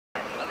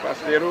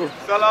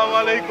Salam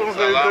alaikum.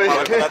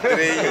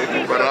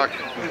 Barak.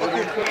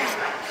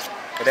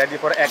 Ready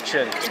for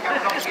action.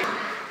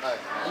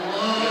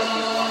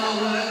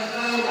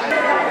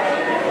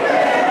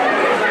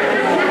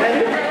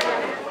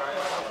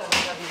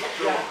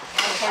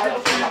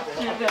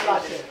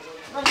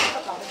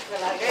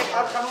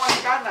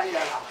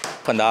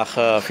 Vandaag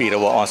vieren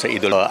we onze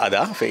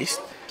Ied-ul-Adha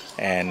feest.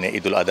 En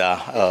Ied-ul-Adha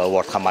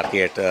wordt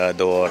gemarkeerd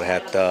door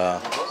het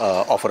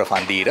offeren van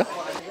dieren.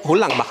 Hoe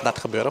lang mag dat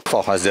gebeuren?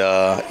 Volgens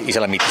de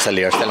islamitische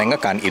leerstellingen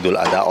kan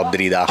Ied-ul-Adha op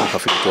 3 dagen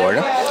gevierd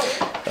worden.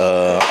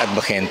 Het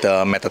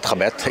begint met het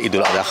gebed,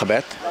 Ied-ul-Adha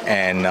gebed.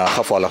 En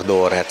gevolgd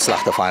door het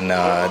slachten van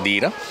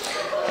dieren.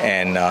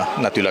 En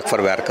natuurlijk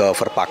verwerken,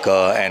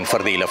 verpakken en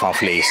verdelen van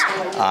vlees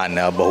aan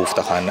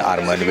behoeftigen,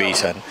 armen,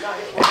 wezen.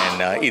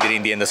 En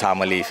iedereen die in de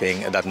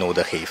samenleving dat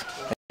nodig heeft.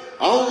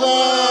 Allahu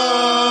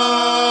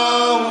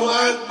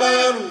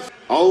Akbar.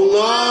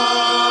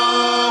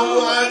 Allahu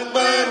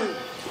Akbar.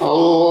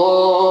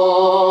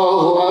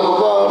 Allahu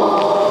Akbar.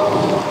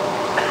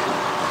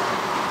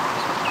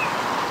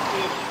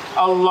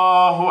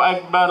 Allahu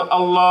Akbar,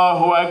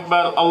 Allahu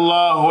Akbar,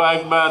 Allahu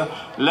Akbar.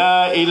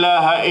 La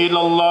ilaha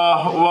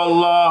illallah,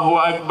 wallahu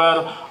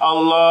Akbar,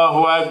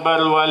 Allahu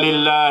Akbar,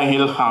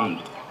 walillahil hamd.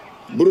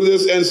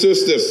 Broeders en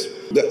zusters,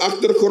 de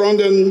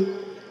achtergronden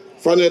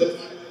van het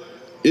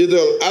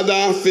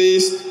Ied-ul-Adha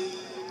feest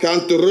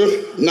gaan terug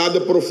naar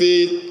de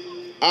profeet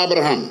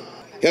Abraham.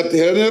 Het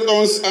herinnert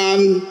ons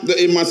aan de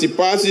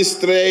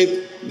emancipatiestrijd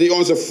die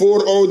onze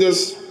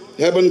voorouders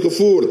hebben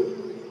gevoerd.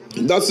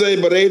 Dat zij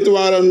bereid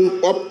waren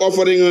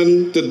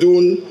opofferingen te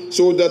doen,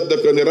 zodat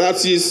de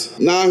generaties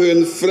na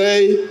hun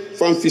vrij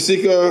van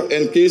fysieke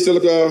en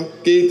geestelijke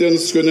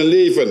ketens kunnen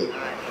leven.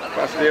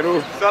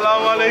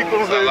 Salam alaikum.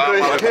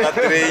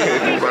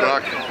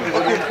 Barak.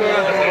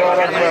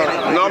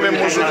 Nou, mijn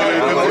moest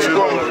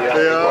komen.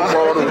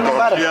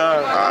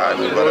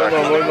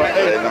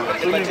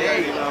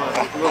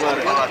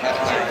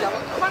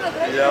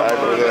 Ja.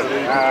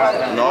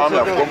 Nou,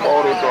 maar kom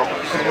oren toch.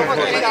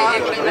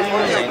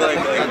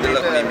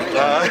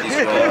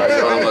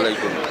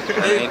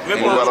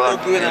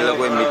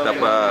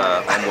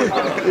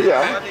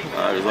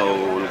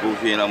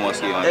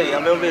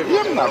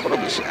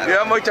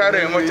 Ya mau cari.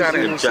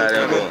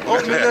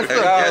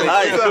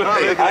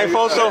 Ay,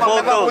 foto.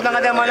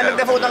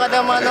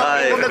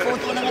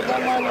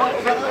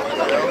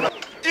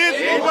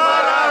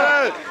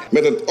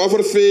 Met het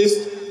offerfeest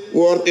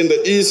wordt in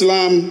de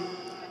islam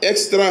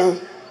extra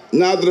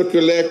nadruk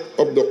gelegd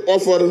op de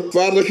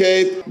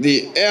offervaardigheid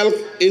die elk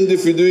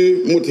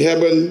individu moet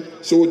hebben,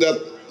 zodat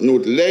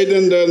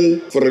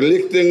noodlijdenden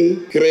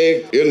verlichting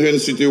krijgen in hun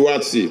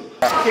situatie.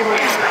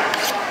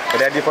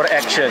 Ready for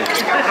action.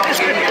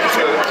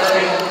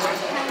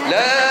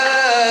 La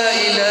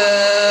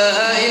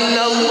ilaha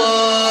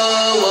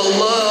illallah,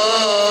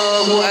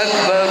 wallahu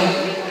akbar.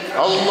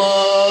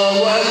 Allahu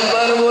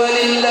akbar,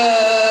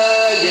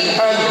 walillahil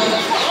hamd.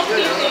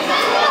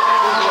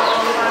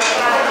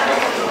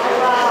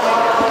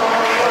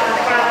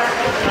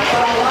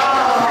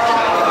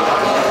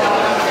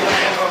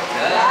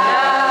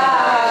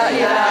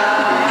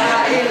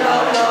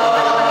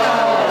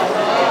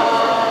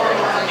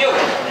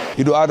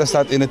 Ied-ul-Adha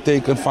staat in het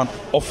teken van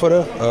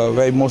offeren.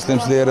 Wij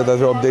moslims leren dat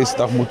we op deze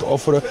dag moeten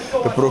offeren.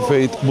 De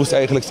profeet moest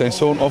eigenlijk zijn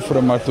zoon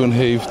offeren, maar toen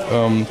heeft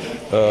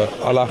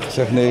Allah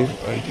gezegd: nee,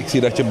 ik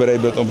zie dat je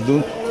bereid bent om te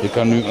doen. Je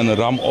kan nu een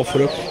ram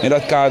offeren. In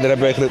dat kader hebben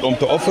wij geleerd om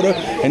te offeren.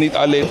 En niet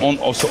alleen om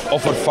onze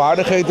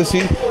offervaardigheid te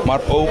zien, maar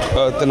ook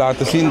te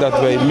laten zien dat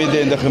wij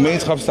midden in de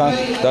gemeenschap staan.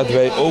 Dat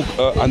wij ook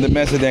aan de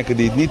mensen denken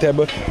die het niet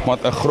hebben.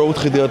 Want een groot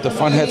gedeelte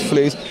van het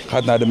vlees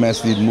gaat naar de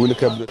mensen die het moeilijk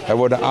hebben. Er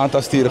worden een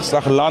aantal stieren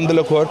geslacht,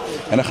 landelijk hoor.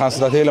 En dan gaan ze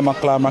dat helemaal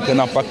klaarmaken en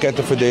dan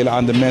pakketten verdelen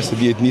aan de mensen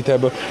die het niet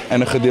hebben.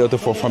 En een gedeelte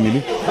voor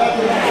familie.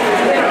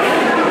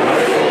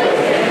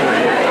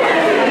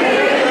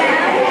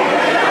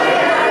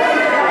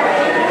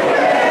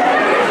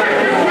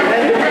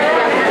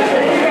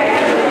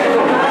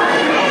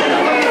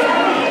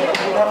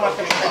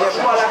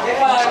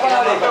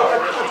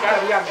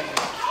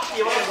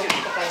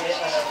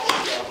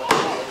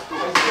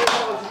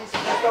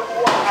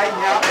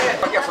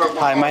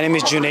 Hi, my name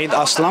is Junaid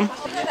Aslam.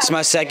 It's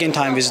my second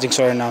time visiting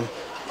Suriname.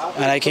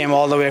 And I came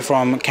all the way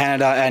from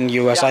Canada and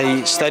US.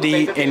 I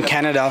study in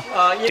Canada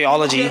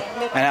theology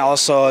and I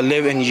also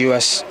live in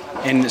US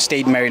in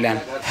state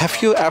Maryland.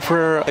 Have you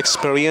ever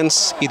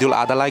experienced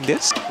Ied-ul-Adha like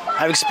this?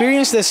 I've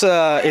experienced this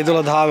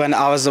Ied-ul-Adha when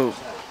I was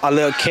a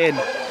little kid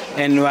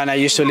and when I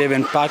used to live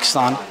in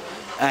Pakistan.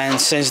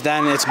 And since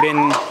then it's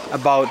been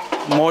about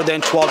more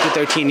than 12 to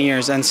 13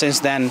 years, and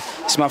since then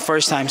it's my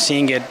first time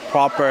seeing it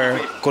proper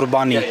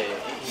qurbani.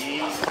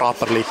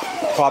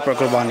 Proper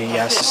qurbani,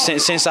 yes.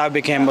 Since I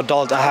became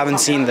adult, I haven't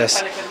seen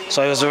this,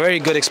 so it was a very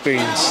good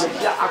experience.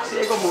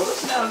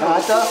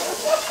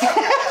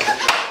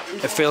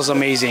 It feels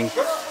amazing.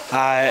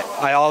 I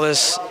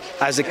always,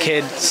 as a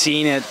kid,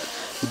 seen it,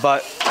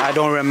 but I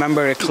don't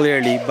remember it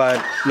clearly.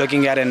 But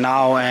looking at it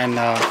now and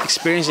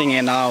experiencing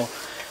it now,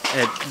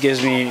 it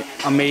gives me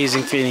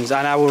amazing feelings,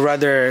 and I would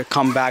rather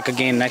come back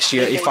again next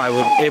year if I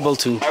were able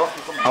to.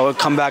 I would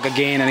come back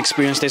again and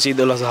experience this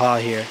Ied-ul-Adha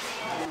here.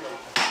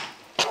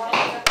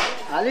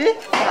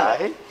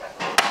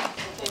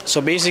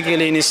 So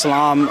basically in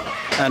Islam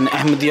and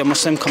Ahmadiyya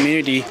Muslim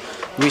community,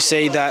 we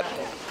say that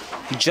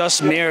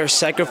just mere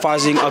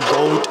sacrificing a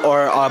goat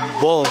or a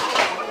bull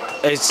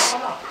is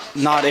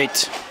not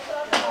it.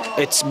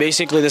 It's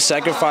basically the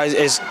sacrifice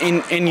is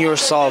in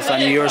yourself,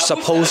 and you're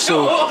supposed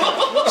to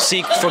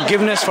seek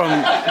forgiveness from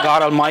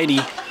God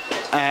Almighty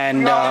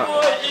and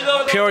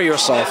pure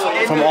yourself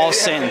from all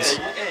sins.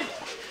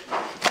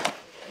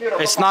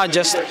 It's not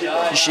just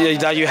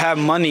that you have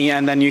money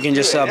and then you can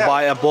just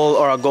buy a bull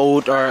or a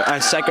goat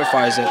and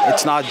sacrifice it.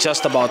 It's not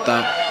just about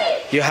that.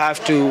 You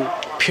have to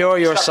pure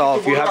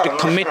yourself. You have to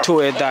commit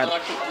to it that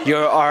you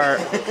are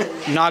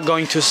not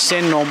going to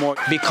sin no more.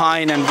 Be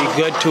kind and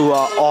be good to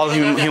all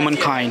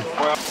humankind.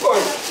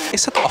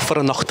 Is het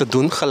offeren nog te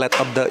doen, gelet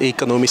op de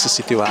economische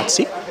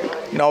situatie?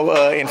 Nou,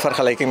 in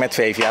vergelijking met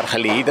 5 jaar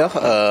geleden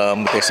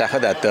moet ik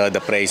zeggen dat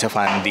de prijzen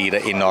van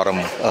dieren enorm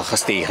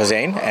gestegen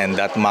zijn. En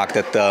dat maakt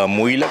het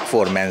moeilijk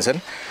voor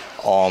mensen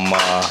om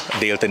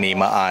deel te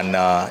nemen aan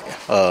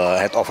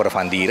het offeren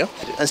van dieren.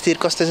 Een stier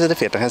kost tussen de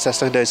 40 en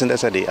 60.000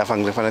 SRD,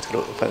 afhankelijk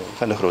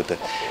van de grootte.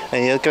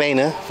 Een heel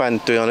kleine van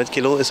 200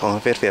 kilo is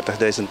ongeveer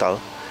 40.000 al.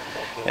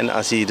 En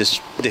als hij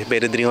dus dicht bij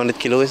de 300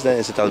 kilo is, dan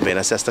is het al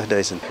bijna 60.000.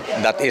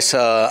 Dat is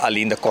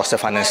alleen de kosten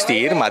van een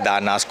stier, maar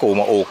daarnaast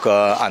komen ook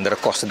andere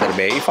kosten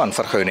erbij, van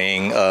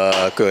vergunning,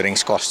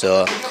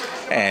 keuringskosten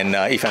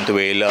en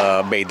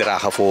eventueel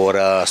bijdragen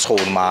voor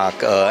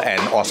schoonmaak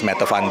en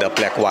ontsmetten van de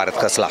plek waar het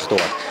geslacht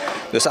wordt.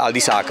 Dus al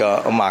die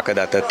zaken maken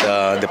dat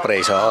de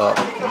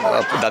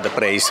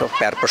prijs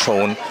per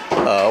persoon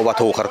wat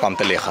hoger komt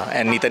te liggen.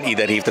 En niet en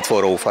ieder heeft het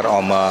voor over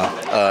om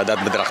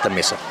dat bedrag te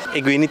missen.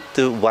 Ik weet niet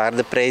waar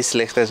de prijs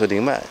ligt en zo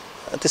dingen, maar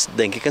het is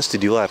denk ik een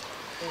studie waard.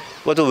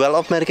 Wat we wel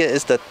opmerken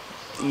is dat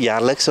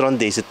jaarlijks rond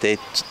deze tijd,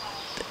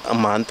 een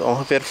maand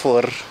ongeveer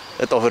voor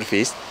het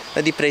offerfeest,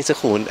 dat die prijzen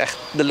gewoon echt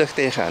de lucht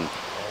in gaan.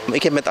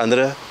 Ik heb met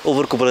andere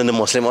overkoepelende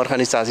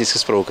moslimorganisaties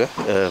gesproken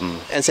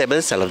en ze hebben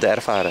hetzelfde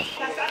ervaren.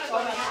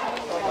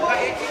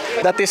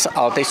 Dat is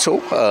altijd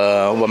zo.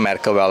 We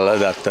merken wel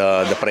dat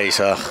de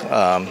prijzen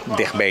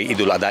dicht bij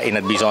Ied-ul-Adha in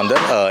het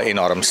bijzonder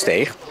enorm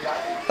stijgen.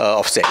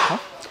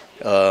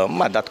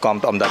 Maar dat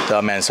komt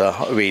omdat mensen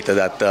weten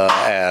dat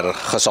er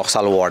gezocht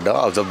zal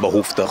worden als de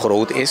behoefte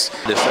groot is.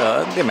 Dus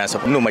die mensen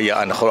noemen je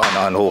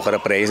een hogere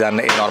prijs dan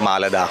in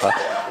normale dagen,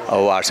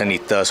 waar ze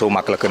niet zo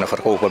makkelijk kunnen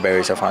verkopen, bij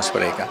wijze van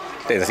spreken.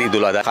 Tijdens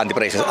Ied-ul-Adha gaan die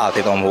prijzen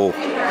altijd omhoog.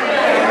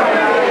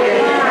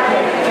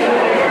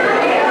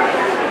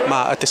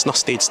 Maar het is nog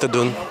steeds te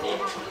doen.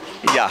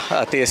 Ja,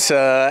 het is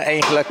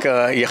eigenlijk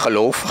je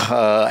geloof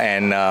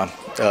en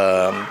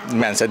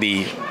mensen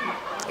die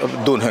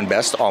doen hun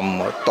best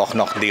om toch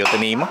nog deel te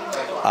nemen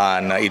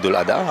aan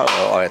Ied-ul-Adha,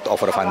 het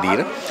offeren van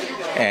dieren.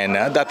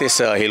 En dat is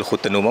heel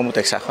goed te noemen, moet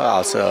ik zeggen,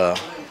 als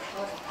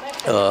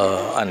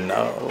een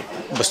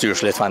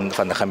bestuurslid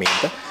van de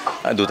gemeente.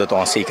 Doet het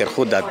ons zeker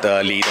goed dat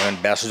leden hun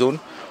best doen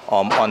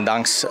om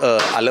ondanks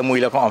alle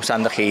moeilijke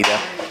omstandigheden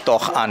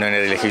toch aan hun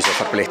religieuze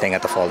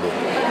verplichtingen te voldoen.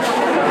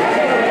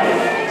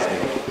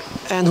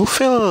 En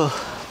hoeveel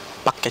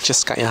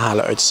pakketjes kan je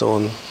halen uit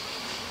zo'n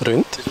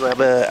rund? Dus we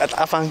hebben het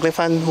afhankelijk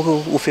van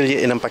hoeveel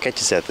je in een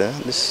pakketje zet. Hè.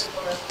 Dus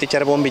dit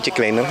jaar hebben we een beetje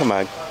kleiner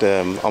gemaakt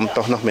om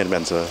toch nog meer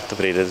mensen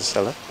tevreden te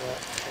stellen.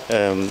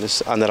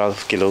 Dus 1,5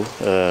 kilo.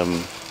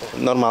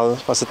 Normaal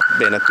was het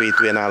bijna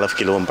 2,5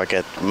 kilo een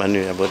pakket, maar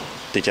nu hebben we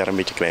dit jaar een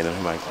beetje kleiner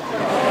gemaakt.